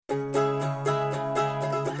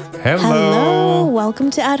Hello.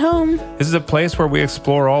 Welcome to At Home. This is a place where we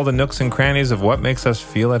explore all the nooks and crannies of what makes us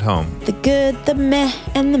feel at home. The good, the meh,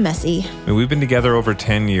 and the messy. We've been together over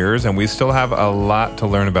 10 years, and we still have a lot to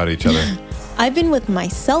learn about each other. I've been with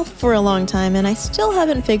myself for a long time, and I still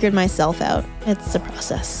haven't figured myself out. It's a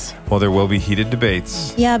process. Well, there will be heated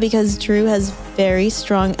debates. Yeah, because Drew has very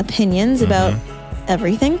strong opinions about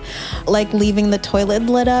everything, like leaving the toilet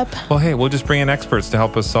lit up. Well, hey, we'll just bring in experts to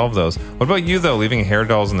help us solve those. What about you, though, leaving hair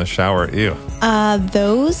dolls in the shower? Ew.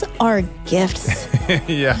 Those are gifts.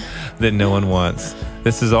 Yeah, that no one wants.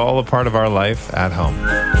 This is all a part of our life at home.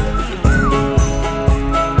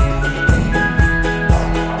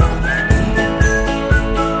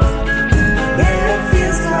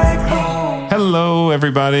 Hello,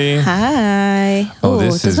 everybody. Hi. Oh,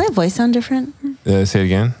 does my voice sound different? Say it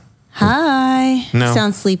again. Hi. No.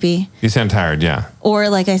 Sounds sleepy. You sound tired, yeah. Or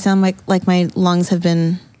like I sound like my lungs have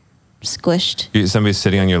been squished. Somebody's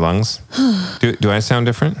sitting on your lungs? Do I sound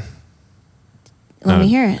different? Let me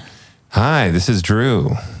hear it. Hi, this is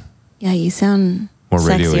Drew. Yeah, you sound More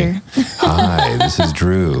sexier. Hi, this is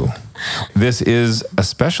Drew. This is a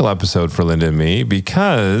special episode for Linda and me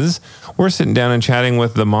because we're sitting down and chatting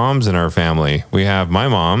with the moms in our family. We have my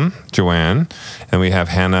mom, Joanne, and we have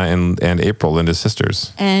Hannah and April, Linda's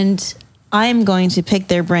sisters. And I'm going to pick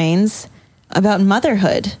their brains about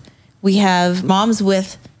motherhood. We have moms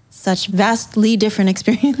with such vastly different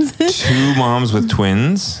experiences. 2 moms with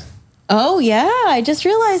twins. Oh, yeah. I just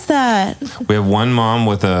realized that. We have 1 mom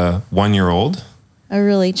with a 1-year-old. A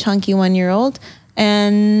really chunky 1-year-old.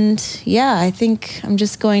 And yeah, I think I'm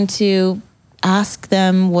just going to ask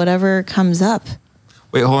them whatever comes up.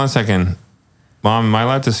 Wait, hold on a second. Mom, am I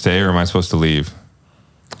allowed to stay or am I supposed to leave?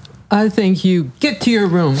 I think you get to your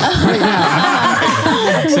room right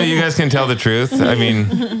now. So you guys can tell the truth? I mean,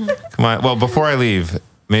 come on. Well, before I leave,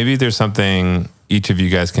 maybe there's something each of you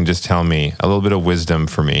guys can just tell me, a little bit of wisdom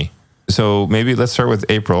for me. So maybe let's start with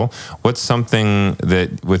April. What's something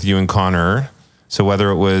that with you and Connor, so whether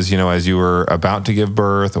it was, as you were about to give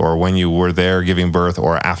birth or when you were there giving birth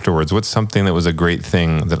or afterwards, what's something that was a great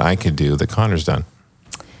thing that I could do that Connor's done?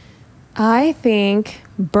 I think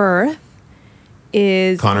birth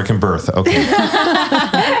is... Connor can birth, okay.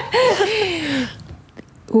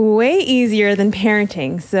 way easier than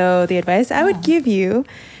parenting. So the advice I would give you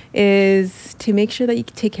is to make sure that you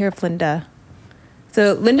take care of Linda.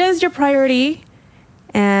 So Linda is your priority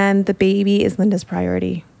and the baby is Linda's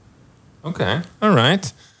priority. Okay. All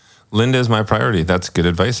right. Linda is my priority. That's good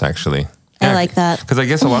advice, actually. I like that. Because I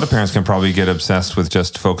guess a lot of parents can probably get obsessed with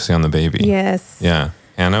just focusing on the baby. Yes. Yeah.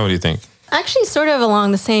 Hannah, what do you think? Actually, sort of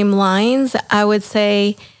along the same lines, I would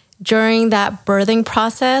say during that birthing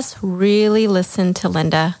process, really listen to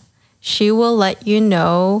Linda. She will let you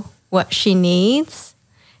know what she needs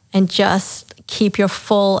and just keep your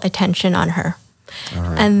full attention on her. All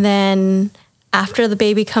right. And then after the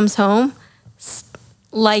baby comes home,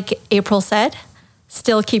 like April said,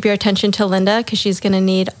 still keep your attention to Linda because she's going to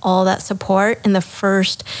need all that support in the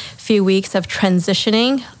first few weeks of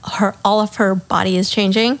transitioning. All of her body is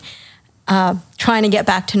changing, trying to get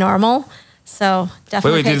back to normal. So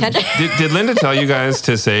definitely pay attention. Did Linda tell you guys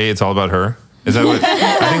to say it's all about her? Is that what?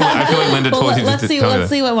 I feel like Linda told you let's to see, tell you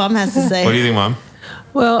let's see what Mom has to say. What do you think, Mom?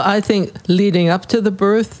 Well, I think leading up to the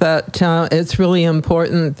birth that it's really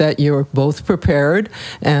important that you're both prepared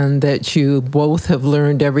and that you both have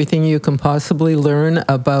learned everything you can possibly learn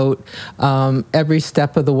about every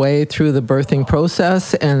step of the way through the birthing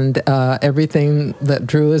process and everything that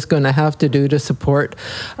Drew is going to have to do to support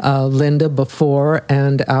Linda before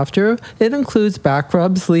and after. It includes back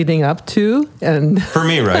rubs leading up to. And for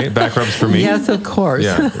me, right? Back rubs for me? Yes, of course.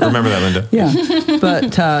 Yeah, remember that, Linda. Yeah,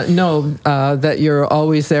 but know that you're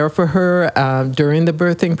always there for her during the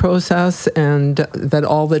birthing process and that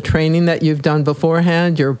all the training that you've done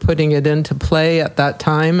beforehand, you're putting it into play at that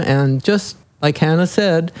time. And just like Hannah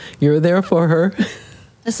said, you're there for her.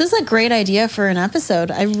 This is a great idea for an episode.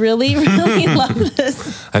 I really, really love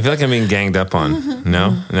this. I feel like I'm being ganged up on.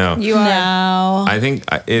 No? You are. No. I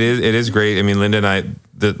think it is great. I mean, Linda and I,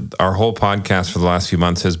 our whole podcast for the last few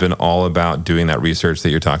months has been all about doing that research that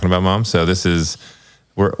you're talking about, Mom. So this is...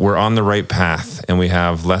 We're on the right path, and we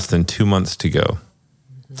have less than 2 months to go.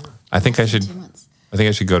 I think I should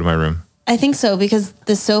go to my room. I think so, because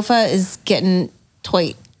the sofa is getting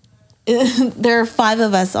tight. There are 5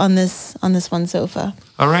 of us on this one sofa.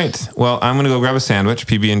 All right. Well, I'm going to go grab a sandwich,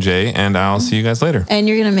 PB&J, and I'll see you guys later. And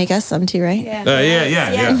you're going to make us some too, right? Yeah.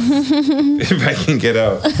 If I can get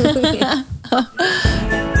out.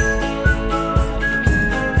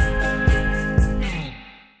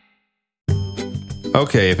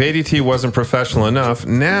 Okay, if ADT wasn't professional enough,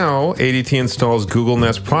 now ADT installs Google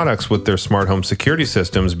Nest products with their smart home security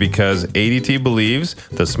systems because ADT believes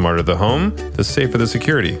the smarter the home, the safer the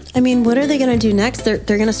security. I mean, what are they going to do next? They're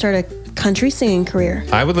going to start a country singing career.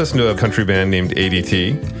 I would listen to a country band named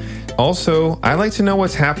ADT. Also, I like to know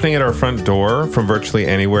what's happening at our front door from virtually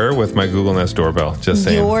anywhere with my Google Nest doorbell. Just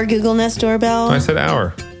saying. Your Google Nest doorbell? I said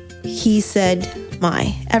our. He said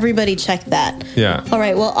my. Everybody check that. Yeah. All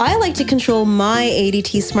right. Well, I like to control my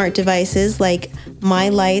ADT smart devices like my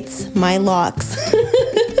lights, my locks.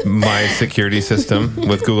 My security system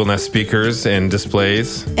with Google Nest speakers and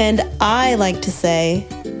displays. And I like to say,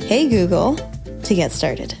 hey, Google, to get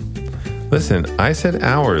started. Listen, I said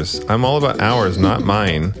ours. I'm all about ours, not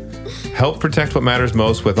mine. Help protect what matters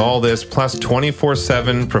most with all this, plus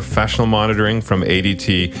 24/7 professional monitoring from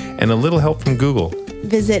ADT and a little help from Google.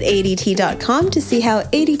 Visit ADT.com to see how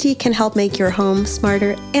ADT can help make your home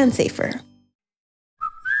smarter and safer.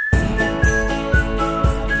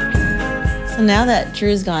 So now that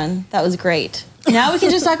Drew's gone, that was great. Now we can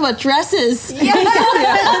just talk about dresses.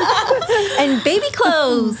 And baby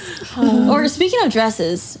clothes. Or speaking of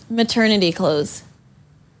dresses, maternity clothes.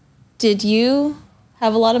 Did you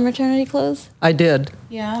have a lot of maternity clothes? I did.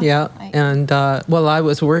 Yeah. Yeah. And, well, I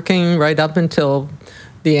was working right up until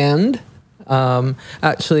the end.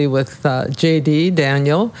 Actually, with JD,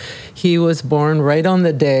 Daniel, he was born right on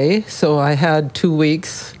the day. So I had 2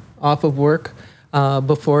 weeks off of work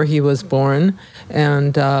before he was born.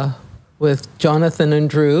 And with Jonathan and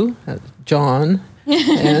Drew, John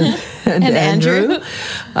and Andrew,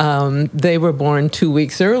 they were born 2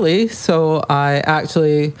 weeks early. So I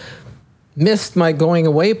actually missed my going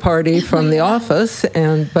away party from the office,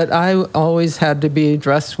 but I always had to be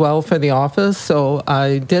dressed well for the office, so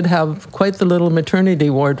I did have quite the little maternity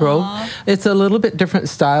wardrobe. Aww. It's a little bit different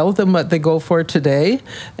style than what they go for today,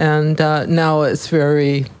 and now it's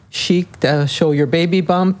very chic to show your baby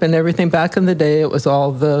bump and everything. Back in the day, it was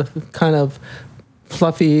all the kind of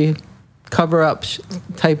fluffy cover-up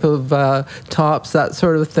type of tops, that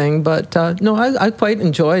sort of thing. But no, I quite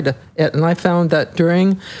enjoyed it. And I found that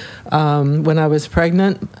during, when I was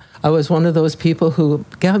pregnant, I was one of those people who,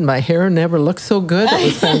 God, my hair never looked so good. It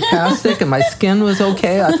was fantastic, and my skin was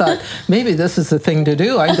okay. I thought, maybe this is the thing to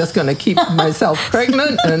do. I'm just going to keep myself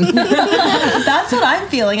pregnant. And that's what I'm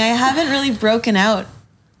feeling. I haven't really broken out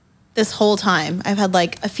this whole time. I've had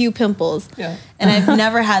like a few pimples. Yeah. And I've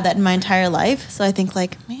never had that in my entire life. So I think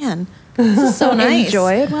like, man, this is so nice.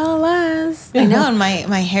 Enjoy it while it lasts. I know, and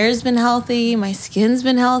my hair's been healthy, my skin's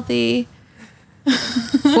been healthy.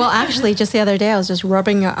 Well, actually, just the other day, I was just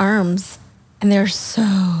rubbing your arms, and they're so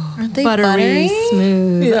buttery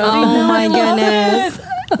smooth. Yeah. Oh my goodness!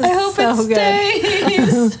 I hope it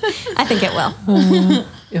stays. I think it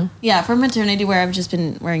will. Yeah, for maternity wear, I've just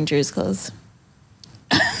been wearing Drew's clothes.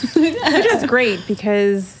 Which is great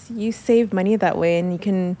because you save money that way, and you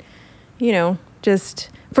can, just...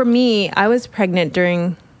 For me, I was pregnant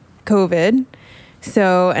during COVID,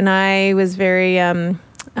 and I was very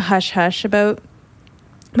hush-hush about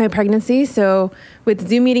my pregnancy. So with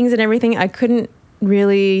Zoom meetings and everything, I couldn't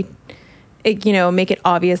really, make it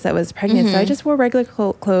obvious I was pregnant. Mm-hmm. So I just wore regular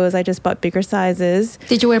clothes. I just bought bigger sizes.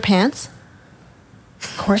 Did you wear pants?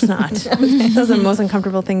 Of course not. Those are the most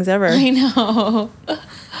uncomfortable things ever. I know.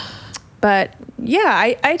 But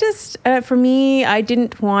yeah, I just, for me, I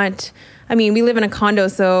didn't want... we live in a condo,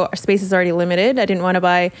 so our space is already limited. I didn't want to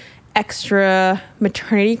buy extra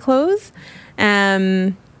maternity clothes.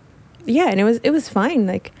 And it was fine.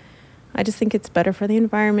 Like, I just think it's better for the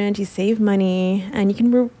environment. You save money, and you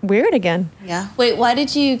can wear it again. Yeah. Wait, why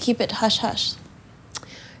did you keep it hush-hush?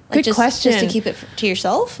 Good question. Just to keep it to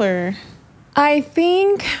yourself, or? I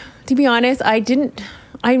think, to be honest, I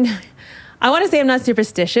want to say I'm not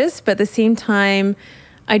superstitious, but at the same time,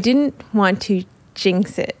 I didn't want to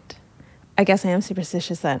jinx it. I guess I am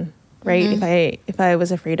superstitious then, right? Mm-hmm. If I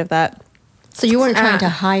was afraid of that. So you weren't trying to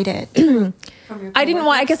hide it. I didn't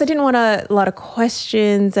want a lot of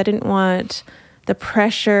questions. I didn't want the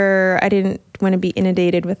pressure. I didn't want to be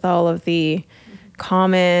inundated with all of the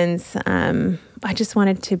comments. I just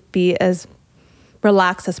wanted to be as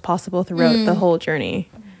relaxed as possible throughout the whole journey.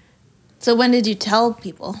 So when did you tell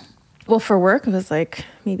people? Well, for work, it was like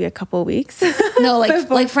maybe a couple of weeks. No,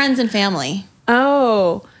 like friends and family.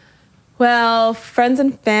 Oh, well, friends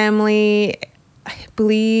and family, I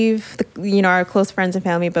believe, our close friends and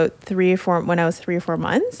family about 3 or 4, when I was 3 or 4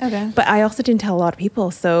 months. Okay. But I also didn't tell a lot of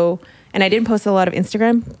people. And I didn't post a lot of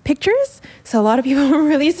Instagram pictures. So a lot of people were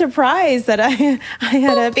really surprised that I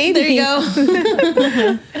had a baby. There you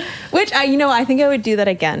go. Which I think I would do that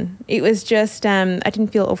again. It was just, I didn't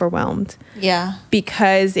feel overwhelmed. Yeah.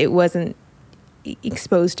 Because it wasn't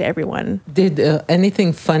exposed to everyone. Did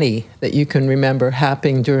anything funny that you can remember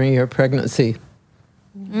happening during your pregnancy?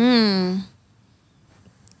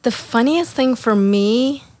 The funniest thing for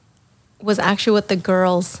me was actually with the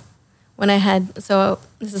girls. When I had, so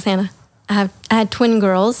this is Hannah. I had twin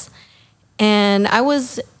girls, and I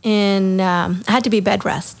was I had to be bed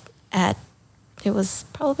rest it was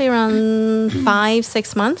probably around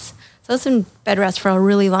 5-6 months. So I was in bed rest for a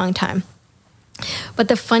really long time. But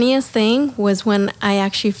the funniest thing was when I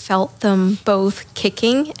actually felt them both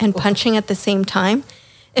kicking and punching at the same time.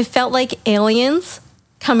 It felt like aliens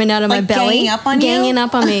coming out of my belly. Ganging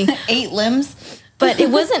up on me. 8 limbs. But it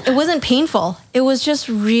wasn't painful. It was just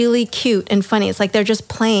really cute and funny. It's like they're just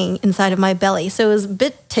playing inside of my belly. So it was a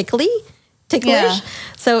bit ticklish. Yeah.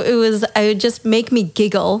 So it would just make me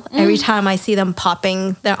giggle every time I see them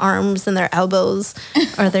popping their arms and their elbows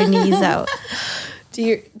or their knees out.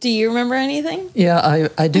 Do you remember anything? Yeah,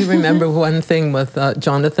 I do remember one thing with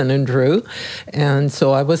Jonathan and Drew. And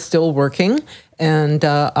so I was still working, and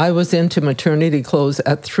I was into maternity clothes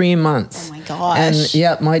at 3 months. Oh my gosh. And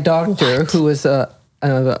yeah, my doctor, who was a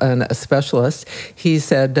specialist, he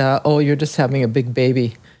said, oh, you're just having a big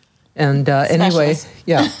baby. And anyway,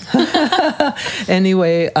 yeah.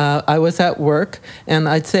 Anyway, I was at work, and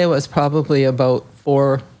I'd say it was probably about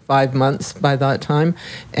 4-5 months by that time,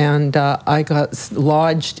 and I got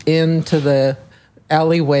lodged into the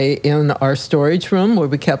alleyway in our storage room where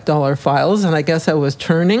we kept all our files, and I guess I was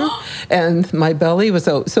turning, and my belly was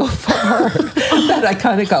out so far that I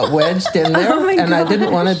kind of got wedged in there, and I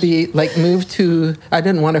didn't want to be like I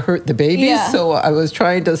didn't want to hurt the baby, so I was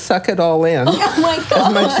trying to suck it all in as much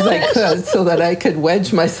as I could so that I could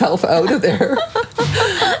wedge myself out of there.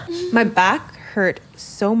 My back hurt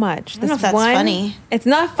so much. I don't know if that's funny. It's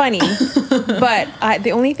not funny, but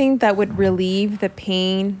the only thing that would relieve the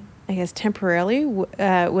pain, I guess temporarily,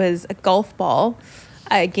 was a golf ball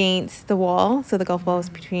against the wall. So the golf ball was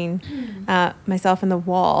between myself and the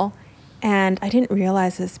wall. And I didn't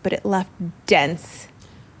realize this, but it left dents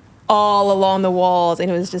all along the walls, and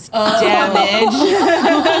it was just damaged.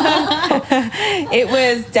 It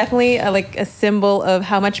was definitely a symbol of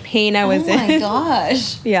how much pain I was in. Oh my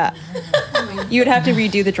gosh. Yeah. You would have to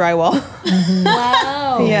redo the drywall.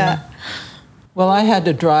 Wow. Yeah. Well, I had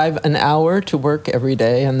to drive an hour to work every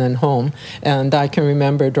day and then home. And I can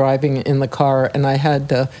remember driving in the car, and I had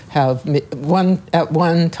to have at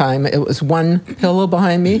one time, it was 1 pillow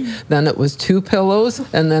behind me, then it was 2 pillows,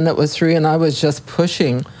 and then it was 3, and I was just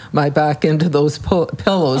pushing my back into those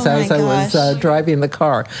pillows as I was driving the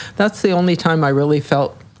car. That's the only time I really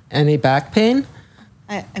felt any back pain.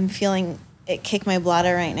 I'm feeling it kick my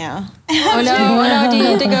bladder right now. Oh no, do you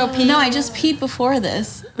need to go pee? No, I just peed before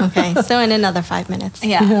this. Okay, so in another 5 minutes.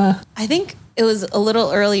 Yeah. I think it was a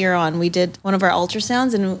little earlier on. We did one of our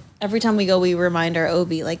ultrasounds, and every time we go, we remind our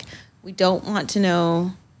OB, like, we don't want to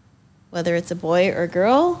know whether it's a boy or a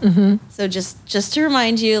girl. Mm-hmm. So just to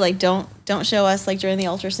remind you, like, don't show us like during the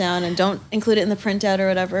ultrasound, and don't include it in the printout or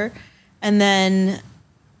whatever. And then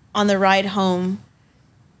on the ride home,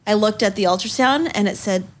 I looked at the ultrasound and it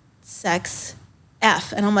said sex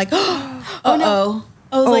F, and I'm like, oh no.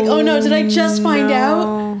 I was like, oh no, did I just find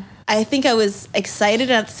out? I think I was excited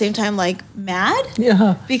and at the same time like mad.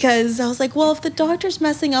 Yeah. Because I was like, well, if the doctor's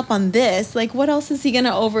messing up on this, like what else is he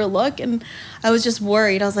gonna overlook? And I was just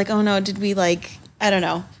worried. I was like, oh no, did we like, I don't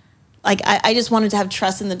know. Like I just wanted to have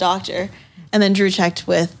trust in the doctor. And then Drew checked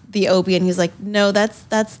with the OB, and he's like, no,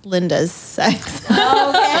 that's Linda's sex.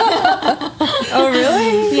 Oh,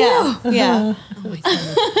 really? Yeah.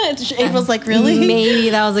 April's like, really? Maybe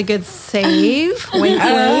that was a good save. Wink,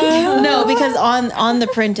 wink. No, because on the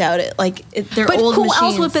printout, they're But old who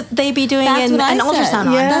machines. else would they be doing That's an what I said. ultrasound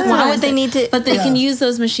on? Yeah. That's what Why I would they said. need to? But they can use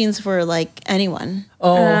those machines for like anyone.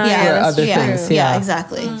 Oh, for that's other true. things. Yeah,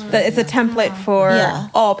 exactly. It's a template for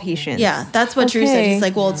all patients. Yeah, that's what Drew said. Okay. He's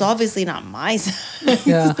like, well, it's obviously not my sex.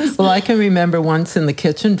 Yeah. Well, I can remember once in the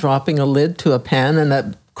kitchen dropping a lid to a pan, and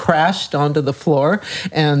that crashed onto the floor,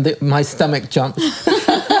 and my stomach jumped.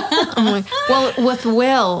 Well, with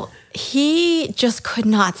Will, he just could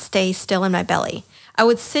not stay still in my belly. I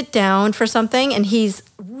would sit down for something, and he's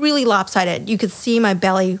really lopsided. You could see my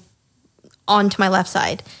belly onto my left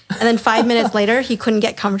side. And then 5 minutes later, he couldn't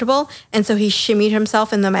get comfortable, and so he shimmied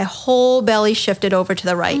himself, and then my whole belly shifted over to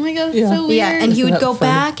the right. Oh my God, it's so weird. Yeah, and he Isn't would that go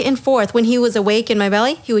funny? back and forth. When he was awake in my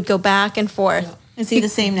belly, he would go back and forth. Is he the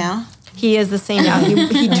same now? He is the same now.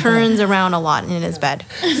 He turns around a lot in his bed.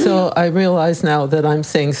 So I realize now that I'm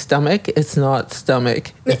saying stomach. It's not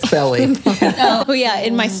stomach. It's belly. Oh yeah,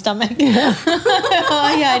 in my stomach.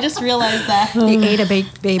 Oh yeah, I just realized that. He ate a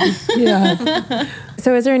baked baby. Yeah.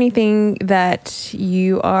 So is there anything that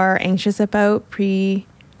you are anxious about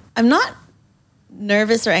I'm not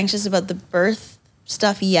nervous or anxious about the birth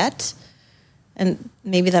stuff yet. And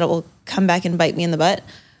maybe that will come back and bite me in the butt.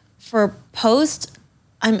 For post,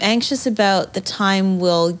 I'm anxious about the time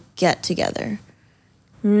we'll get together.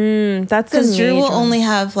 That's because Drew will only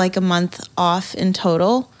have like a month off in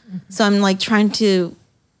total. So I'm like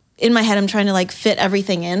in my head, I'm trying to like fit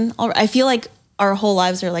everything in. I feel like our whole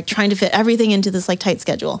lives are like trying to fit everything into this like tight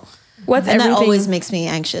schedule. That always makes me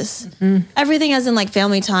anxious. Everything as in like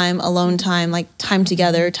family time, alone time, like time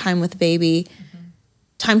together, time with the baby,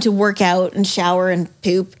 time to work out and shower and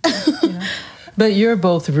poop. But you're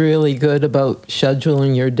both really good about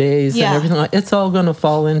scheduling your days and everything. It's all going to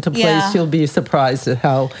fall into place. Yeah. You'll be surprised at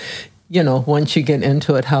how, once you get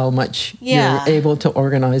into it, how much you're able to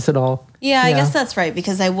organize it all. Yeah, I guess that's right,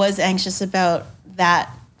 because I was anxious about that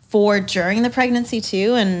during the pregnancy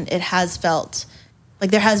too, and it has felt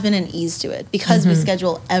like there has been an ease to it because we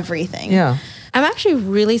schedule everything. Yeah. I'm actually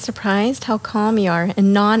really surprised how calm you are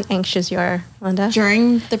and non-anxious you are, Linda.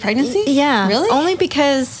 During the pregnancy? Yeah. Really? Only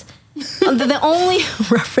because the only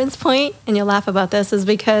reference point, and you'll laugh about this, is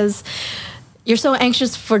because you're so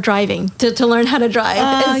anxious for driving, to learn how to drive.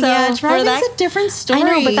 And so driving's a different story. I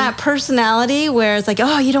know, but that personality where it's like,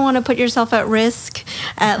 oh, you don't want to put yourself at risk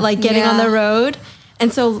at like getting on the road.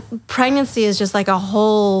 And so pregnancy is just like a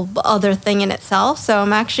whole other thing in itself. So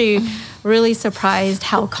I'm actually really surprised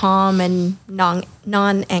how calm and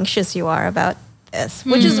non-anxious you are about this,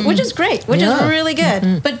 which is great, which is really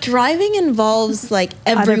good. But driving involves like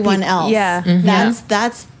everyone else. Yeah.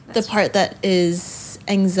 That's the part that is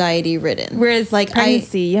anxiety ridden. Whereas like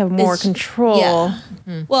pregnancy, you have more control. Yeah.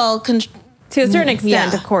 Well, to a certain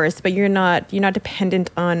extent, of course, but you're not dependent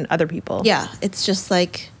on other people. Yeah, it's just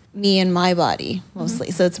like me and my body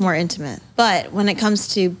mostly, so it's more intimate. But when it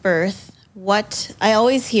comes to birth, what I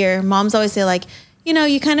always hear, moms always say like,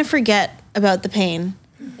 you kind of forget about the pain.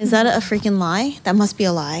 Is that a freaking lie? That must be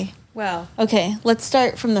a lie. Well, okay, let's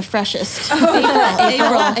start from the freshest.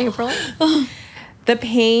 April. The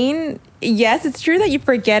pain, yes, it's true that you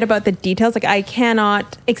forget about the details. Like I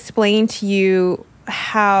cannot explain to you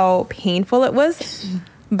how painful it was,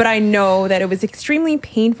 but I know that it was extremely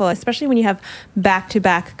painful, especially when you have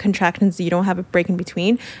back-to-back contractions, you don't have a break in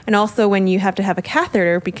between. And also when you have to have a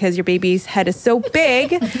catheter because your baby's head is so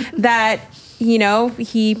big that,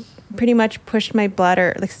 he pretty much pushed my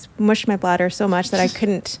bladder, like smushed my bladder so much that I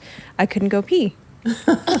couldn't go pee. So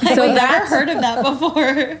I've never heard of that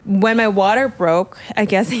before. When my water broke, I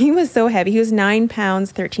guess he was so heavy. He was 9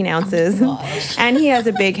 pounds, 13 ounces. And he has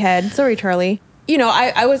a big head. Sorry, Charlie.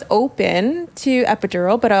 I was open to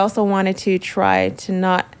epidural, but I also wanted to try to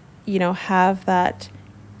not, have that,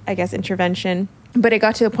 I guess, intervention. But it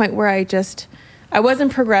got to the point where I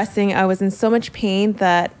wasn't progressing. I was in so much pain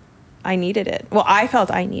that I needed it. Well, I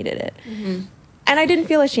felt I needed it. And I didn't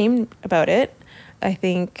feel ashamed about it. I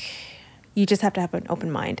think you just have to have an open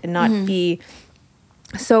mind and not be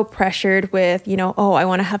so pressured with, I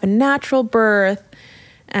want to have a natural birth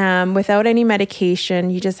without any medication.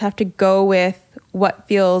 You just have to go with what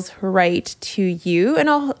feels right to you, and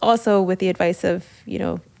also with the advice of,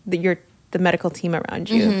 the medical team around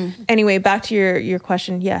you. Anyway, back to your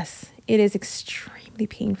question. Yes, it is extremely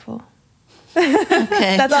painful.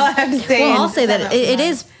 Okay. That's all I have to say. Well, I'll say that it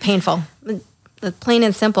is painful, plain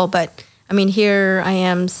and simple. But I mean, here I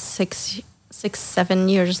am 7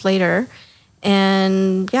 years later,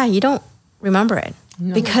 and you don't remember it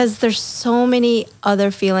because there's so many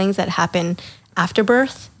other feelings that happen after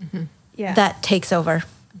birth that takes over,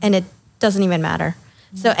 and it doesn't even matter.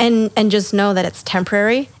 So and just know that it's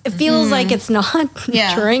temporary. It feels like it's not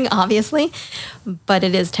during, obviously, but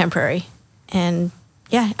it is temporary. And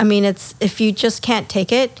I mean, it's if you just can't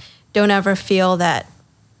take it, don't ever feel that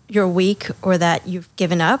you're weak or that you've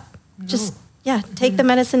given up. Just take the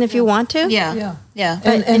medicine if you want to. Yeah.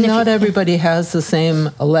 And not everybody has the same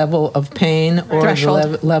level of pain or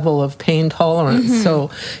Threshold. level of pain tolerance.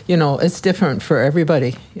 So, it's different for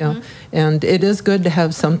everybody. And it is good to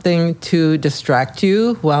have something to distract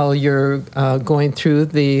you while you're going through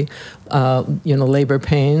the, labor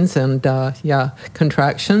pains and,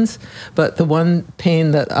 contractions. But the one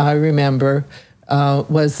pain that I remember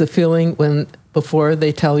was the feeling before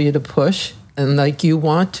they tell you to push. And like you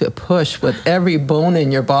want to push with every bone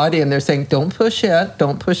in your body, and they're saying, "Don't push yet,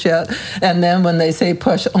 don't push yet." And then when they say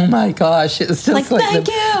push, oh my gosh, it's just like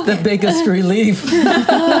the biggest relief.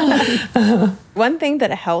 One thing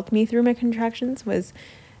that helped me through my contractions was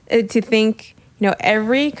to think,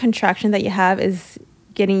 every contraction that you have is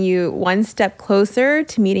getting you one step closer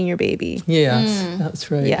to meeting your baby. Yes,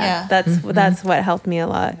 that's right. Yeah, that's what helped me a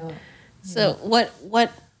lot. So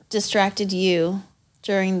what distracted you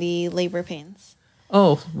during the labor pains?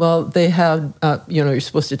 Oh, well, they had, you're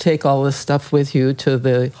supposed to take all this stuff with you to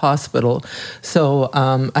the hospital. So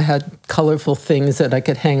I had colorful things that I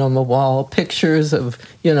could hang on the wall, pictures of,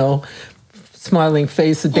 smiling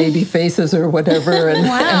faces, baby faces or whatever, and,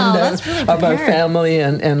 Wow, that's really of our prepared. family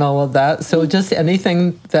and all of that. So just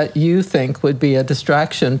anything that you think would be a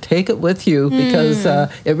distraction, take it with you because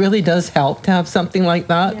it really does help to have something like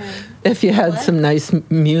that. Yeah. If you had some nice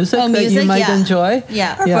music that you music, might yeah. enjoy.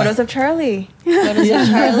 Yeah. Or photos of Charlie. Photos of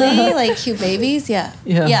Charlie, like cute babies. Yeah.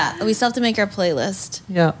 Yeah. Yeah. We still have to make our playlist.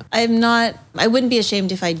 Yeah. I wouldn't be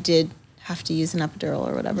ashamed if I did have to use an epidural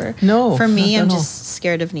or whatever. No, For me, not I'm at all. just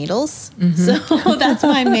scared of needles. So that's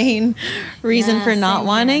my main reason Yeah, for not same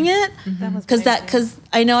wanting it. was Because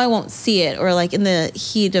I know I won't see it, or like in the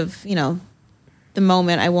heat of, the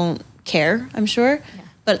moment, I won't care, I'm sure.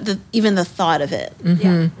 But even the thought of it,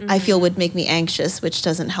 I feel would make me anxious, which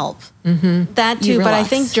doesn't help. That You too, but I relax.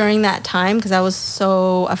 think during that time, because I was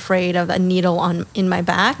so afraid of a needle in my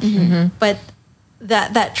back, but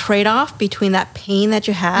that trade-off between that pain that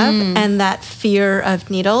you have and that fear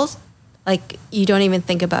of needles, like you don't even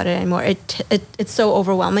think about it anymore. It's so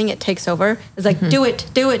overwhelming. It takes over. It's like do it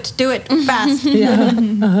fast.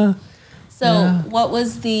 So what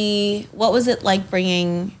was it like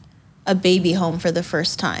bringing a baby home for the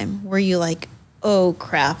first time? Were you like, oh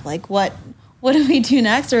crap, like what do we do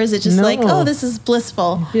next? Or is it just like, No. oh, this is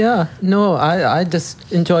blissful? Yeah, no, I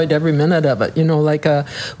just enjoyed every minute of it.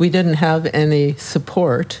 We didn't have any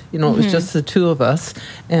support. It was just the two of us,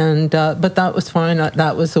 and but that was fine.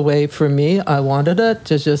 That was the way for me. I wanted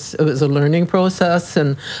it. It was a learning process,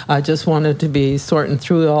 and I just wanted to be sorting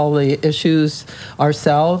through all the issues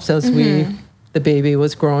ourselves as the baby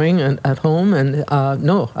was growing and at home. And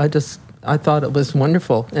I thought it was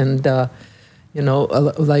wonderful, and.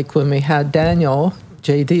 Like when we had Daniel,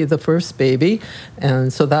 JD, the first baby,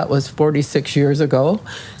 and so that was 46 years ago.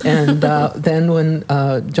 And then when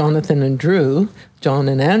Jonathan and John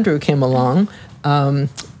and Andrew came along,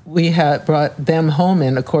 we had brought them home,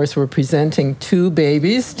 and of course we're presenting two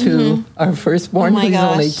babies to our firstborn, Oh my who's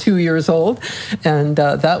only gosh. 2 years old, and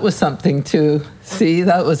that was something to see.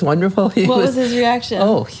 That was wonderful. What was his reaction?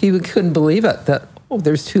 Oh, he couldn't believe it.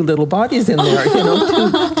 There's two little bodies in there,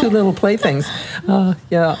 two little playthings.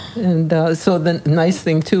 Yeah, and so the nice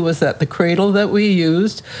thing too was that the cradle that we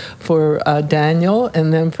used for Daniel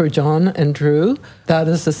and then for John and Drew, that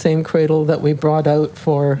is the same cradle that we brought out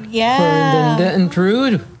for Linda and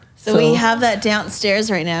Drew. So we have that downstairs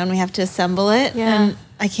right now, and we have to assemble it. Yeah. And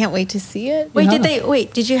I can't wait to see it.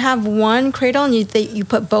 Wait, did you have one cradle and you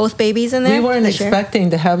put both babies in there? We weren't to share?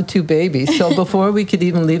 expecting to have two babies. So before we could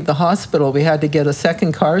even leave the hospital, we had to get a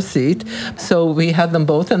second car seat. So we had them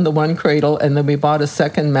both in the one cradle, and then we bought a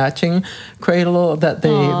second matching cradle that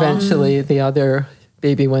eventually the other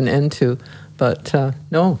baby went into. But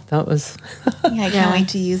no, that was... Yeah, I can't wait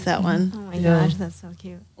to use that one. Oh my gosh, that's so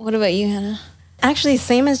cute. What about you, Hannah? Actually,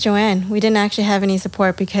 same as Joanne. We didn't actually have any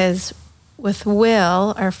support because with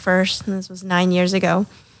Will, our first, and this was 9 years ago,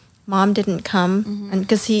 Mom didn't come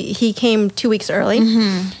because he came 2 weeks early,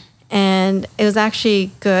 and it was actually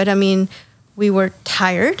good. I mean, we were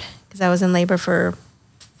tired because I was in labor for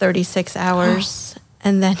 36 hours,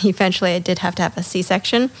 and then eventually I did have to have a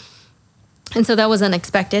C-section, and so that was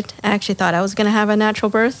unexpected. I actually thought I was going to have a natural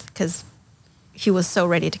birth because he was so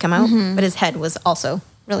ready to come out, but his head was also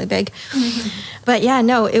really big. But yeah,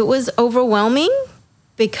 no, it was overwhelming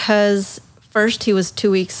because first he was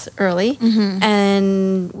 2 weeks early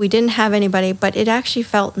and we didn't have anybody, but it actually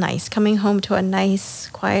felt nice coming home to a nice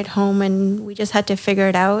quiet home, and we just had to figure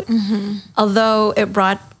it out. Although it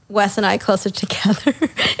brought Wes and I closer together,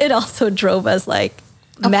 it also drove us like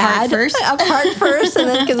mad apart first, and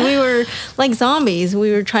then because we were like zombies,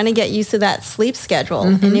 we were trying to get used to that sleep schedule,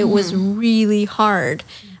 and it was really hard.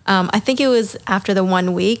 I think it was after the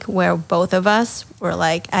 1 week where both of us were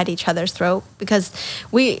like at each other's throat because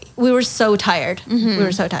we were so tired. We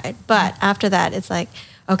were so tired. But after that, it's like,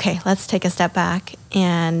 okay, let's take a step back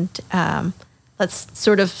and let's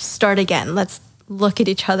sort of start again. Let's look at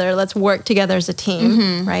each other. Let's work together as a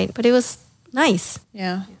team, right? But it was nice.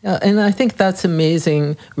 Yeah. Yeah, and I think that's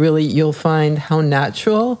amazing. Really, you'll find how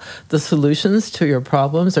natural the solutions to your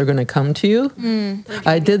problems are going to come to you.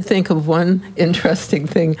 I did think of one interesting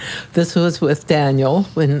thing. This was with Daniel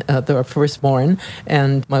when they were first born,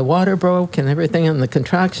 and my water broke and everything, and the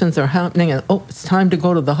contractions are happening, and it's time to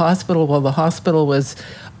go to the hospital. Well, the hospital was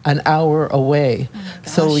an hour away.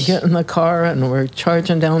 So we get in the car and we're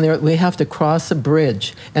charging down there. We have to cross a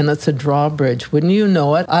bridge, and it's a drawbridge. Wouldn't you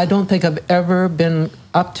know it? I don't think I've ever been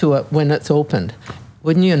up to it when it's opened.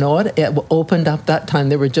 wouldn't you know it, it opened up that time.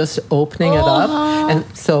 They were just opening it up. And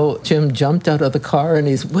so Jim jumped out of the car and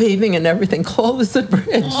he's waving and everything, close the bridge,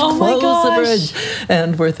 close the bridge.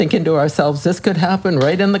 And we're thinking to ourselves, this could happen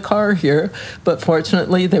right in the car here. But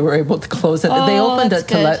fortunately, they were able to close it. They opened it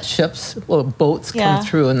to let ships, boats come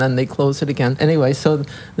through, and then they closed it again. Anyway, so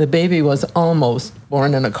the baby was almost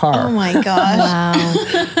born in a car. Oh my gosh.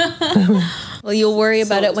 Wow. Well, you'll worry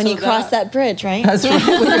about it when you cross that bridge, right? That's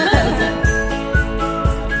right.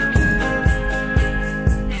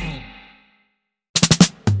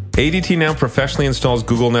 ADT now professionally installs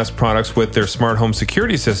Google Nest products with their smart home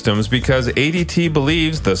security systems because ADT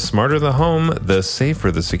believes the smarter the home, the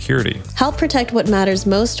safer the security. Help protect what matters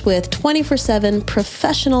most with 24/7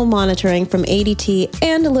 professional monitoring from ADT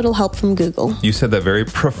and a little help from Google. You said that very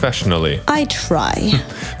professionally. I try.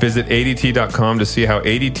 Visit ADT.com to see how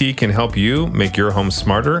ADT can help you make your home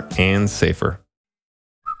smarter and safer.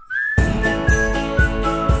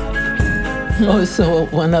 Oh, so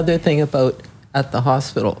one other thing about at the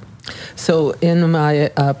hospital. So in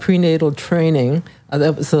my prenatal training,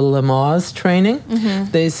 that was the Lamaze training,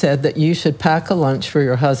 they said that you should pack a lunch for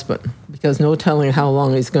your husband because no telling how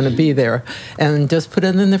long he's going to be there. And just put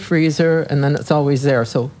it in the freezer and then it's always there.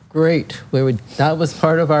 So great. That was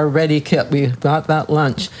part of our ready kit. We got that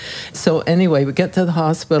lunch. So anyway, we get to the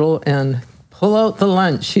hospital and pull out the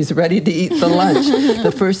lunch. He's ready to eat the lunch.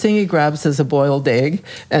 The first thing he grabs is a boiled egg.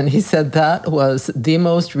 And he said that was the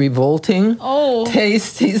most revolting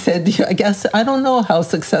taste. He said, I guess, I don't know how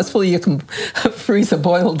successfully you can freeze a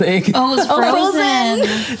boiled egg. Oh, it's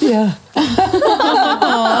frozen. Yeah.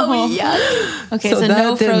 Oh, yes. Okay, so that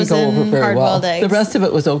no didn't go over frozen very hard-boiled well. eggs. The rest of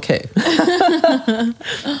it was okay.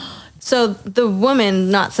 So the woman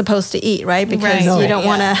not supposed to eat, right? Because Right. you don't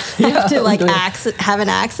want to have to like Yeah. have an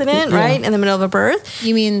accident, right, in the middle of a birth.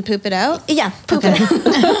 You mean poop it out? Yeah, poop it.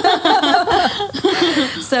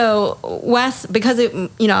 So Wes, because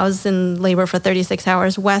I was in labor for 36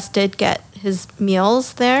 hours, Wes did get his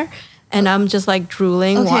meals there, and I'm just like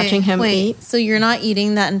drooling watching him eat. So you're not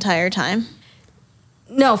eating that entire time?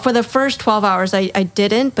 No, for the first 12 hours I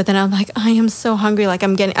didn't, but then I'm like, I am so hungry, like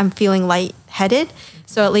I'm feeling lightheaded.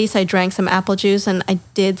 So at least I drank some apple juice and I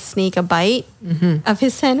did sneak a bite of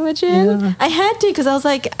his sandwich in. Yeah. I had to because I was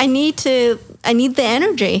like, I need the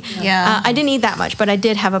energy. Yeah. I didn't eat that much, but I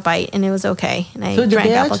did have a bite and it was okay. And I So do drank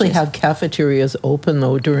they apple actually juice. have cafeterias open,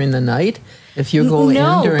 though, during the night? If you go in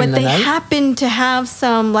No, during but the they night? happen to have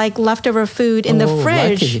some like leftover food in the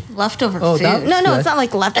fridge. lucky. Leftover Oh, food. that- No, good. it's not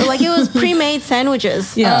like leftover. Like it was pre-made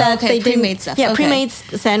sandwiches. Yeah. that Okay, they didn't- pre-made stuff. Yeah, Okay. pre-made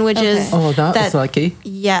sandwiches. Okay. Oh, that was lucky.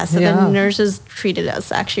 Yeah, so Yeah. the nurses treated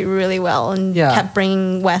us actually really well and Yeah. kept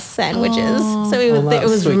bringing Wes sandwiches. So it Oh, was, that's it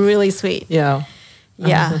was sweet. really sweet. Yeah.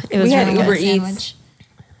 Yeah, it was We had really Uber good. Eats. Sandwich.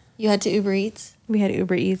 You had to Uber Eats? We had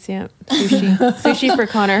Uber Eats, yeah. Sushi. Sushi for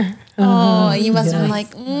Connor. Oh, you must have been like,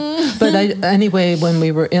 But anyway, when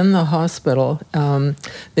we were in the hospital,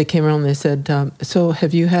 they came around and they said, so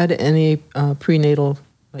have you had any prenatal,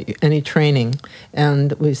 like any training?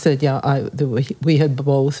 And we said, yeah, we had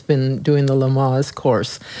both been doing the Lamaze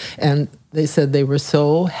course. And they said they were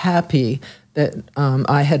so happy that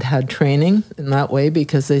I had training in that way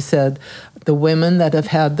because they said the women that have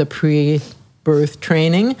had the pre-birth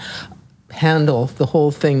training handle the whole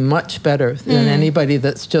thing much better than anybody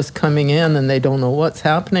that's just coming in and they don't know what's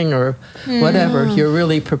happening or whatever. You're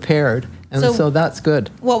really prepared. And so that's good.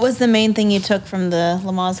 what was the main thing you took from the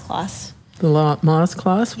Lamaze class? The Lamaze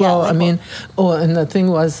class? Yeah, Well, like I mean, and the thing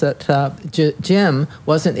was that Jim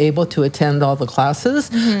wasn't able to attend all the classes,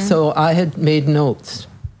 so I had made notes.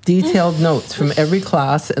 Detailed notes from every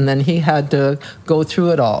class, and then he had to go through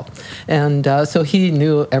it all. And so he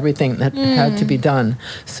knew everything that had to be done.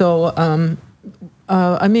 So,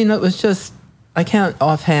 I mean, it was just, I can't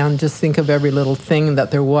offhand just think of every little thing that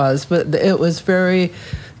there was, but it was very,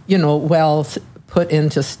 well put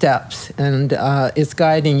into steps. And it's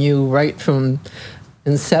guiding you right from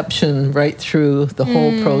inception right through the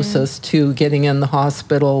whole process to getting in the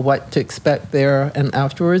hospital, what to expect there and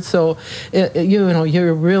afterwards. So,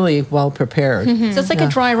 you're really well prepared. So it's like a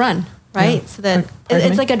dry run, right? Yeah. So that Pardon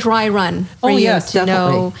it's me? like a dry run for you yes, to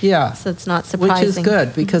know. definitely. Yeah. So it's not surprising. Which is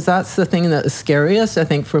good because that's the thing that is scariest, I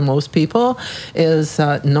think, for most people is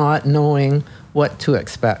not knowing what to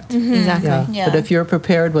expect. Exactly. Yeah. But if you're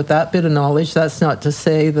prepared with that bit of knowledge, that's not to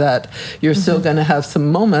say that you're still going to have some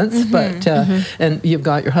moments, but and you've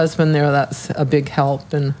got your husband there, that's a big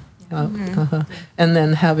help. And and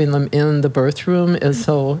then having them in the birth room is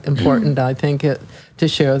so important, I think, to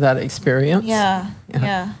share that experience. Yeah.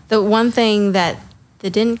 The one thing that they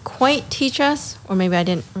didn't quite teach us, or maybe I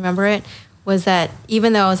didn't remember it, was that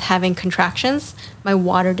even though I was having contractions, my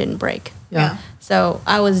water didn't break. Yeah. So So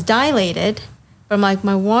I was dilated, but I'm like,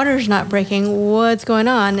 my water's not breaking. What's going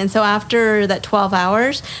on? And so after that 12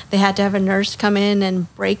 hours, they had to have a nurse come in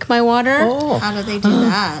and break my water. Oh. How do they do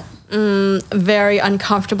that? Very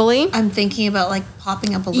uncomfortably. I'm thinking about like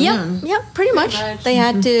popping a balloon. Yep, pretty much. They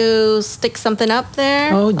had to stick something up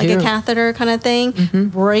there, Oh, like dear. a catheter kind of thing,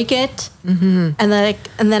 break it, and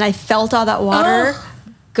then I felt all that water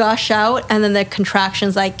gush out, and then the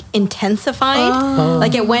contractions like intensified.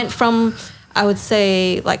 Like it went from, I would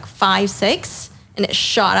say, like 5, 6, and it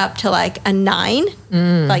shot up to like a 9,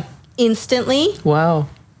 like instantly. Wow.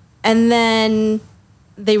 And then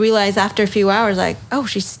they realized after a few hours, like, oh,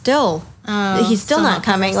 he's still not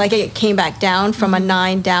coming. Like it came back down from a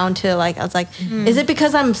 9 down to like, I was like, is it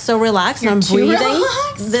because I'm so relaxed and I'm too breathing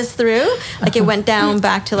relaxed? this through? Like it went down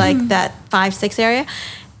back to like that 5, 6 area.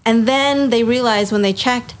 And then they realized when they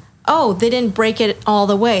checked, oh, they didn't break it all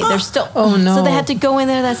the way. They're still, Oh, no. So they had to go in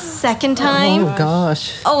there that second time. Oh,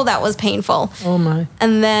 gosh. Oh, that was painful. Oh, my.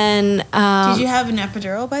 And then, Did you have an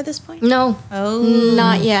epidural by this point? no, Oh.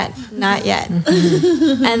 not yet.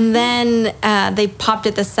 And then they popped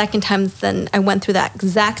it the second time. Then I went through that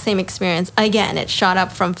exact same experience. Again, it shot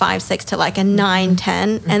up from 5, 6 to like a 9,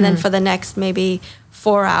 10. And then for the next maybe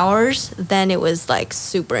 4 hours, then it was like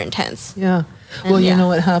super intense. Yeah. Well, you yeah. know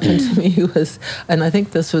what happened to me was, and I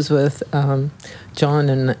think this was with John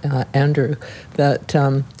and Andrew, that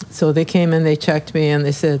so they came and they checked me and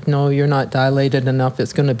they said, no, you're not dilated enough.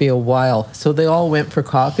 It's going to be a while. So they all went for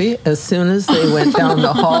coffee. As soon as they went down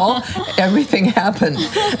the hall, everything happened.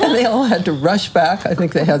 And they all had to rush back. I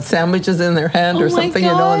think they had sandwiches in their hand or Oh my something,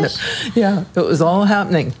 you know. And gosh. yeah, it was all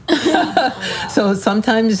happening. So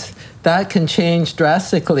sometimes that can change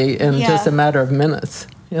drastically in just a matter of minutes.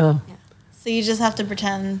 Yeah. So you just have to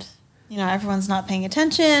pretend, everyone's not paying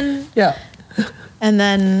attention, Yeah. and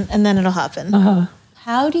then it'll happen.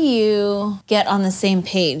 How do you get on the same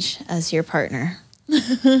page as your partner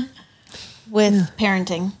with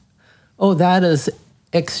parenting? Oh, that is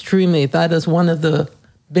one of the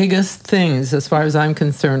biggest things as far as I'm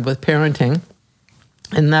concerned with parenting.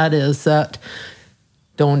 And that is that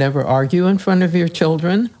don't ever argue in front of your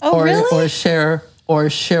children or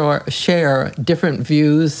share different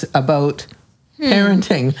views about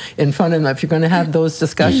parenting in front of them. If you're going to have those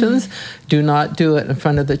discussions, do not do it in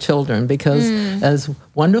front of the children, because as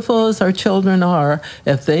wonderful as our children are,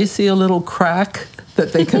 if they see a little crack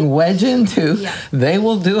that they can wedge into, they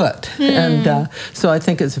will do it. And so I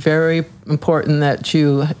think it's very important that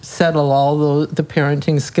you settle all the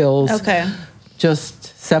parenting skills. Okay.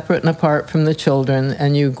 Just separate and apart from the children,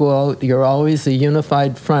 and you go out, you're always a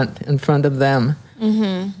unified front in front of them.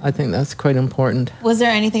 I think that's quite important. Was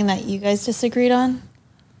there anything that you guys disagreed on?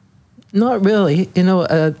 Not really.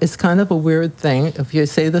 It's kind of a weird thing. If you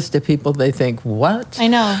say this to people, they think, what? I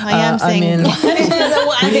know. I am saying.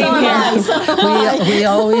 We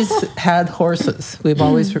always had horses. We've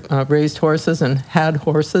always raised horses and had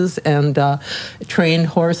horses and trained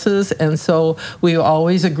horses. And so we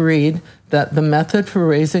always agreed that the method for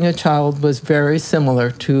raising a child was very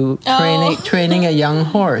similar to training a young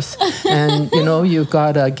horse. And, you've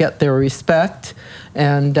got to get their respect,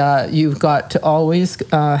 and you've got to always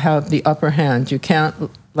have the upper hand. You can't,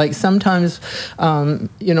 like sometimes,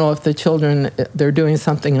 if the children, they're doing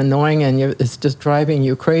something annoying and it's just driving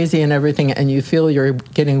you crazy and everything, and you feel you're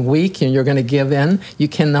getting weak and you're going to give in, you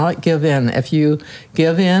cannot give in. If you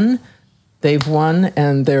give in, they've won,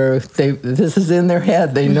 and this is in their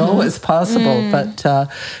head. They know it's possible, but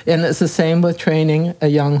and it's the same with training a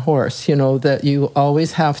young horse. That you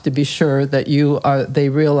always have to be sure that they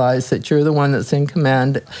realize that you're the one that's in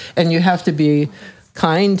command, and you have to be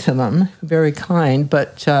kind to them, very kind.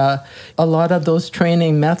 But a lot of those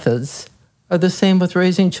training methods are the same with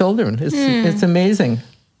raising children. It's amazing.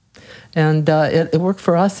 And it worked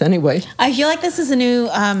for us anyway. I feel like this is a new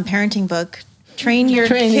parenting book. Train your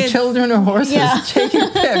kids. Children or horses. Yeah. Take your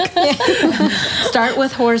pick. Start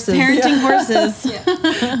with horses. Parenting horses.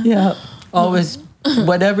 Yeah. Always,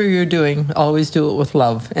 whatever you're doing, always do it with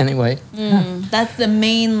love anyway. That's the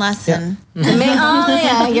main lesson.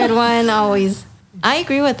 Good one, always. I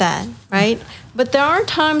agree with that, right? But there are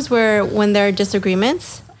times when there are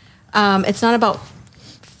disagreements, it's not about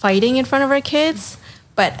fighting in front of our kids,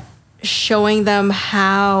 but showing them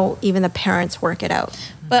how even the parents work it out.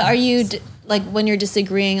 But are you like when you're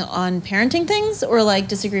disagreeing on parenting things, or like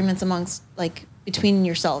disagreements amongst like between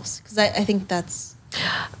yourselves? Because I think that's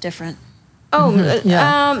different.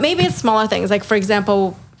 Maybe it's smaller things. Like for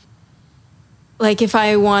example, like if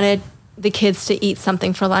I wanted the kids to eat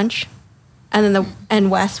something for lunch, and then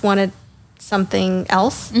Wes wanted something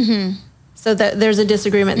else. So that there's a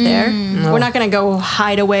disagreement there. We're not going to go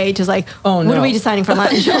hide away to like, Oh, what are no. we deciding for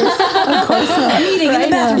lunch? Meeting in the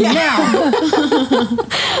bathroom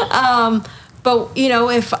now. But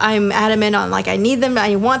if I'm adamant on like I need them,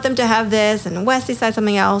 I want them to have this, and Wes decides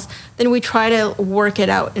something else, then we try to work it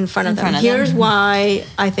out in front of them. Here's why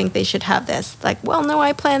I think they should have this. Like, well, no,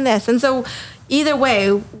 I planned this, and so either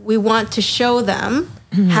way, we want to show them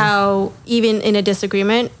how even in a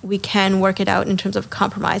disagreement we can work it out in terms of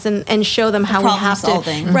compromise, and show them how we have to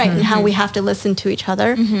and how we have to listen to each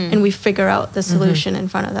other, and we figure out the solution in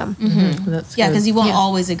front of them. That's Yeah, good. because you won't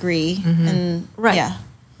always agree. And Right. yeah.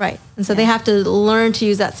 Right. And so they have to learn to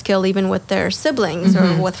use that skill even with their siblings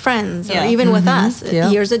or with friends or even with us. Yeah.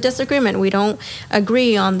 Here's a disagreement. We don't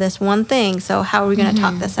agree on this one thing. So how are we going to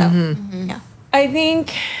talk this out? Yeah. I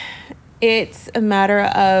think it's a matter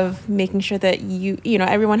of making sure that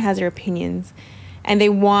everyone has their opinions and they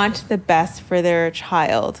want the best for their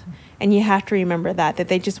child. And you have to remember that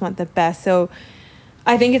they just want the best. So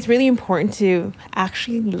I think it's really important to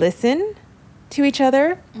actually listen to each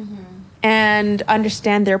other and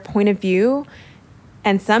understand their point of view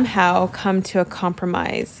and somehow come to a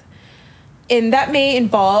compromise. And that may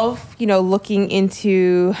involve, looking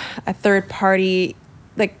into a third party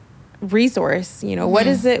like resource. What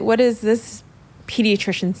does this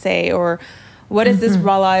pediatrician say, or what does this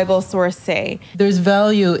reliable source say? There's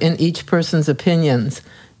value in each person's opinions.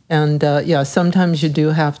 And sometimes you do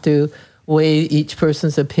have to weigh each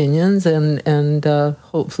person's opinions and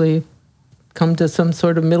hopefully come to some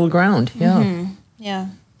sort of middle ground. Yeah. Yeah.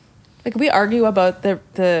 Like, we argue about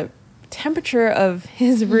the temperature of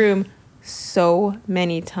his room so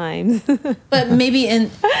many times. But maybe in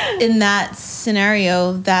that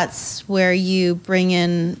scenario, that's where you bring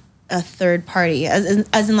in a third party,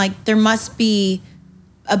 as in like there must be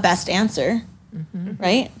a best answer,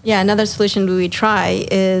 right? Yeah. Another solution we try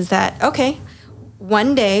is that, okay,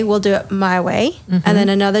 one day we'll do it my way, and then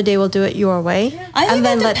another day we'll do it your way. I think and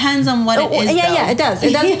then that depends on what it is. Yeah, it does.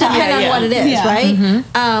 It does depend on what it is, Yeah.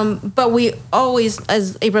 right? But we always,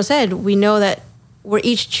 as April said, we know that we're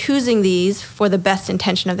each choosing these for the best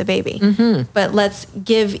intention of the baby. But let's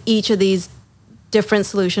give each of these different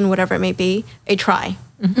solution, whatever it may be, a try,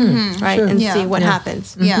 right? Sure. And Yeah. see what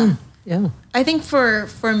happens. Yeah. Yeah. I think for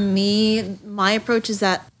me, my approach is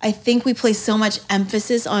that I think we place so much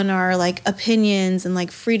emphasis on our like opinions and like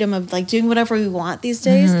freedom of like doing whatever we want these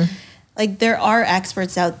days. Like, there are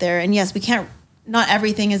experts out there, and yes, not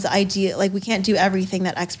everything is ideal. Like, we can't do everything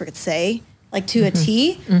that experts say like to a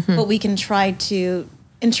T, but we can try to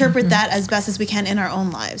interpret that as best as we can in our own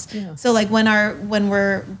lives. Yeah. So like when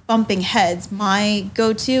we're bumping heads, my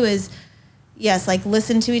go-to is, yes, like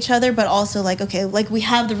listen to each other, but also like, okay, like we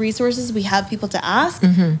have the resources, we have people to ask.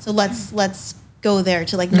 So let's go there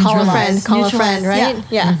to like Call a neutralize, friend, right?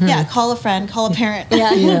 Yeah. Yeah. Call a friend, call a parent.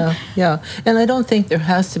 Yeah. And I don't think there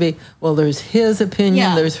has to be, well, there's his opinion,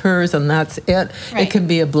 Yeah. there's hers, and that's it. Right. It can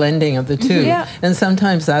be a blending of the two. Yeah. And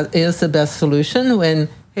sometimes that is the best solution when,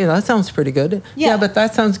 hey, that sounds pretty good. Yeah. But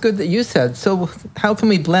that sounds good that you said. So how can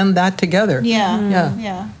we blend that together? Yeah.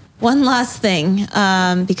 Yeah. One last thing,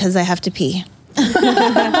 because I have to pee.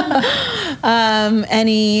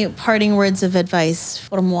 Any parting words of advice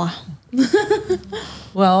for moi?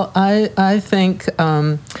 Well, I think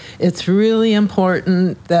it's really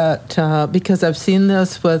important that, because I've seen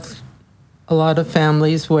this with a lot of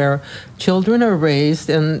families where children are raised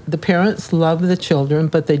and the parents love the children,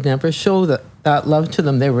 but they never show that love to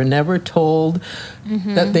them. They were never told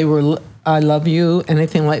that they were, I love you,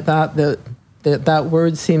 anything like that. That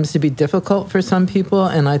word seems to be difficult for some people,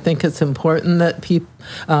 and I think it's important that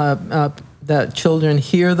that children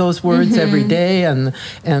hear those words every day, and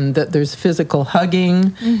that there's physical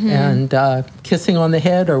hugging and kissing on the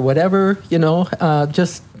head or whatever,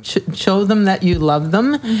 just show them that you love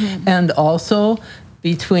them, and also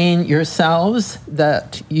between yourselves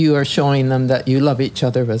that you are showing them that you love each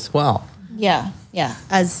other as well. Yeah.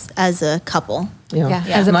 As a couple. Yeah,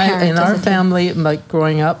 as a parent, in as our a team. family, like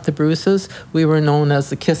growing up, the Bruces, we were known as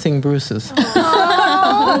the kissing Bruces.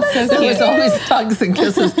 There was always hugs and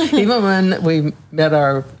kisses. Even when we met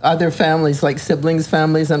our other families, like siblings'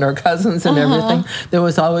 families and our cousins and everything, there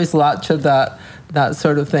was always lots of that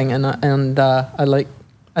sort of thing. And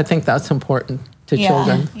I think that's important to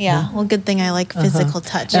children. Yeah. Well, good thing I like physical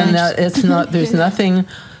touch. And that it's not. There's nothing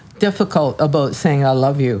difficult about saying I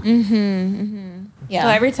love you. Yeah. So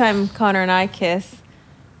every time Connor and I kiss,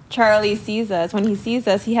 Charlie sees us. When he sees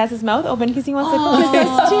us, he has his mouth open because he wants to kiss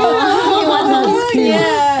us too. He wants to kiss. cute. Yeah.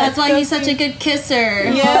 That's why he's such a good kisser.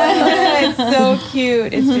 Yeah, it's so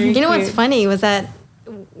cute. It's very You know what's cute. funny was that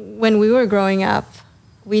when we were growing up,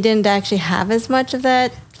 we didn't actually have as much of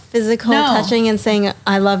that physical No. touching and saying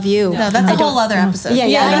I love you. No, that's a whole other episode. Yeah,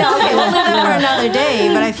 I know. Okay, we'll leave it for another day.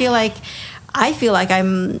 But I feel like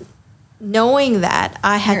I'm knowing that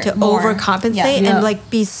I had to More. overcompensate Yeah. and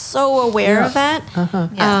like be so aware of that.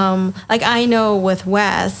 Yeah. Like I know with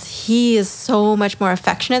Wes, he is so much more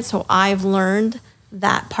affectionate. So I've learned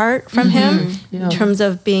that part from him in terms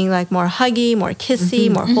of being like more huggy, more kissy,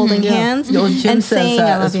 more holding hands, No, Jim and says saying I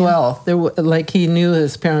that love as you. well. Like he knew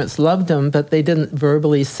his parents loved him, but they didn't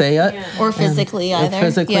verbally say it. Or physically Or either.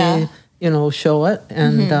 physically, Yeah. show it.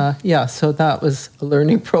 And so that was a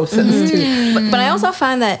learning process too. But I also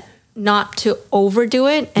find that not to overdo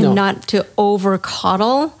it and No. not to over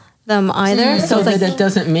coddle them either. So it's that it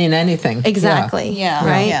doesn't mean anything. exactly. Yeah.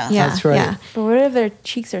 Right. Yeah. That's right. Yeah. But what if their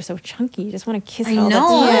cheeks are so chunky? You just want to kiss I it all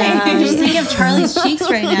know. the time. Yeah. I'm just thinking of Charlie's cheeks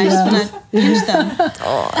right now. I just want to pinch them.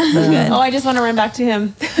 Oh, I just want to run back to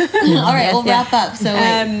him. All right, we'll wrap up. So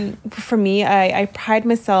For me, I pride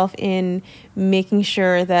myself in making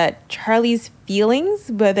sure that Charlie's feelings,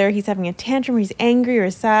 whether he's having a tantrum or he's angry or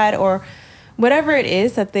sad or whatever it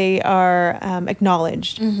is, that they are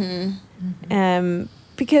acknowledged.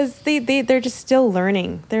 Because they're just still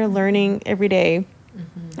learning. They're learning every day,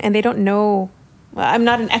 and they don't know. Well, I'm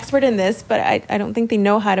not an expert in this, but I don't think they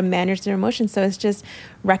know how to manage their emotions. So it's just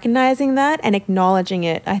recognizing that and acknowledging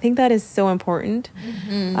it. I think that is so important.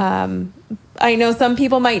 I know some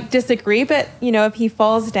people might disagree, but if he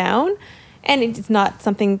falls down and it's not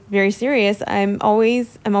something very serious, I'm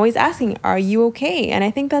always asking, are you okay? And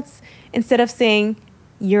I think that's, instead of saying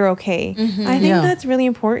you're okay, I think that's really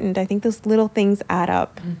important. I think those little things add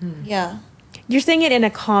up. yeah. You're saying it in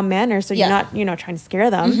a calm manner, so you're not, trying to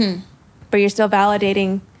scare them, but you're still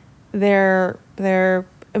validating their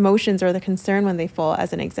emotions or the concern when they fall,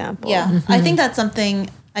 as an example. Yeah. I think that's something.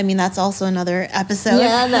 I mean, that's also another episode.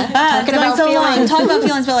 Yeah, talking Going about so long. feelings. Talking about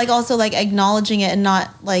feelings, but like also like acknowledging it and not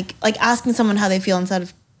like asking someone how they feel instead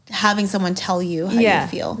of having someone tell you how you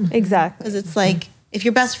feel. Exactly. Because it's like if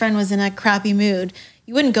your best friend was in a crappy mood,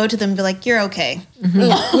 you wouldn't go to them and be like, "You're okay."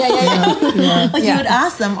 Like you would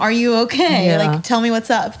ask them, "Are you okay?" Yeah. Like, tell me what's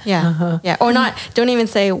up. Yeah. Yeah. Or not, don't even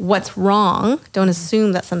say what's wrong. Don't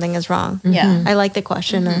assume that something is wrong. Yeah. I like the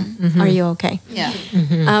question, are you okay? Yeah.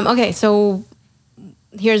 Okay. So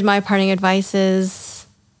here's my parting advice is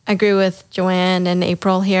I agree with Joanne and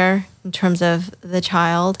April here in terms of the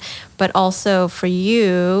child, but also for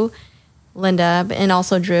you, Linda, and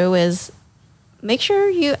also Drew, is make sure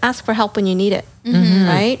you ask for help when you need it,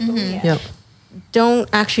 right? Yep. Don't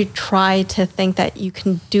actually try to think that you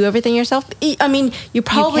can do everything yourself. I mean, you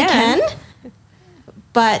probably can,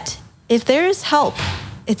 but if there's help,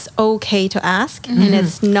 it's okay to ask, and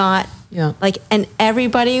it's not like, and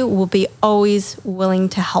everybody will be always willing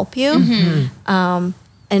to help you,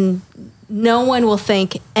 and no one will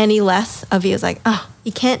think any less of you. It's like, oh,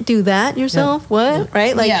 you can't do that yourself. What?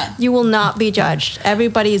 Right? Like, you will not be judged.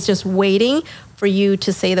 Everybody is just waiting for you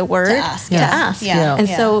to say the word To ask. Yeah. And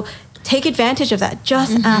so take advantage of that.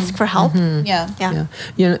 Just ask for help. Yeah.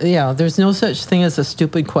 There's no such thing as a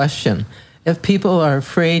stupid question. If people are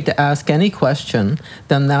afraid to ask any question,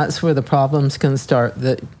 then that's where the problems can start,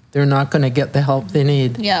 that they're not going to get the help they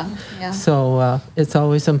need. Yeah. So it's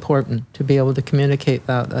always important to be able to communicate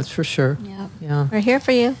that. That's for sure. Yeah. We're here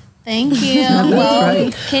for you. Thank you. Well,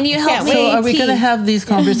 right. can you help me? So are we going to have these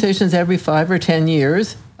conversations every 5 or 10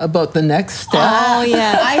 years about the next step? Oh,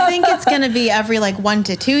 yeah. I think it's going to be every 1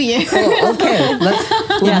 to 2 years. Oh, okay.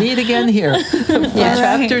 We'll meet again here for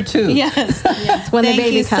chapter 2. Yes. When Thank the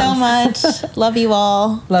baby you comes. so much. Love you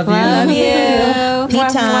all. Love you. Love you. Pee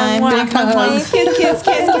time. Big hugs. Kiss, kiss, kiss,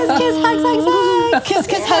 kiss, kiss, hugs, hugs, hugs. Kiss,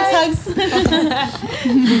 kiss, hugs,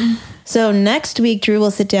 hugs. So next week, Drew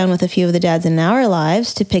will sit down with a few of the dads in our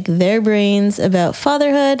lives to pick their brains about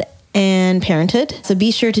fatherhood and parenthood. So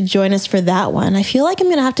be sure to join us for that one. I feel like I'm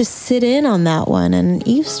going to have to sit in on that one and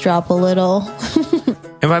eavesdrop a little.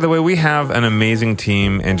 And by the way, we have an amazing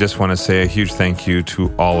team and just want to say a huge thank you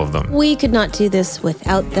to all of them. We could not do this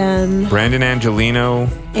without them. Brandon Angelino,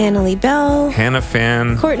 Annalie Bell, Hannah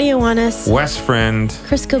Fan, Courtney Iwanis, Wes Friend,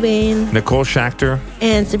 Chris Cobain, Nicole Schachter.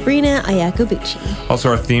 and Sabrina Ayakobuchi.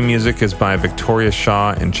 Also, our theme music is by Victoria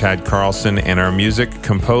Shaw and Chad Carlson, and our music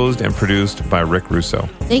composed and produced by Rick Russo.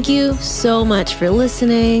 Thank you so much for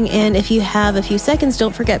listening. And if you have a few seconds,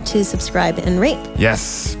 don't forget to subscribe and rate.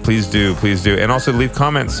 Yes, please do, please do. And also leave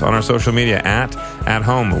comments on our social media at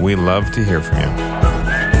home. We love to hear from you.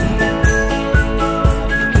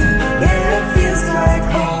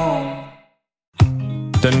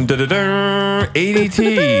 The Dun, dun, dun, dun.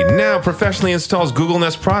 ADT now professionally installs Google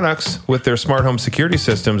Nest products with their smart home security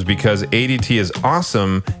systems because ADT is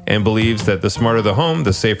awesome and believes that the smarter the home,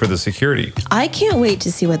 the safer the security. I can't wait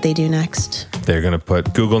to see what they do next. They're going to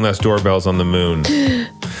put Google Nest doorbells on the moon.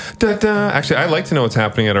 Da, da. Actually, I'd like to know what's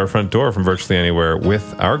happening at our front door from virtually anywhere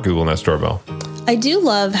with our Google Nest doorbell. I do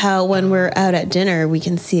love how when we're out at dinner, we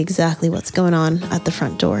can see exactly what's going on at the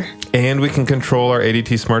front door. And we can control our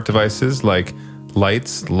ADT smart devices like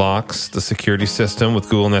lights, locks, the security system with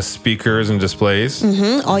Google Nest speakers and displays.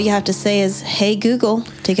 All you have to say is, "Hey, Google,"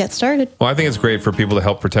 to get started. Well, I think it's great for people to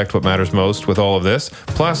help protect what matters most with all of this.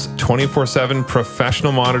 Plus, 24/7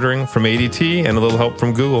 professional monitoring from ADT and a little help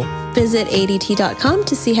from Google. Visit ADT.com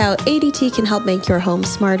to see how ADT can help make your home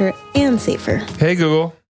smarter and safer. Hey, Google.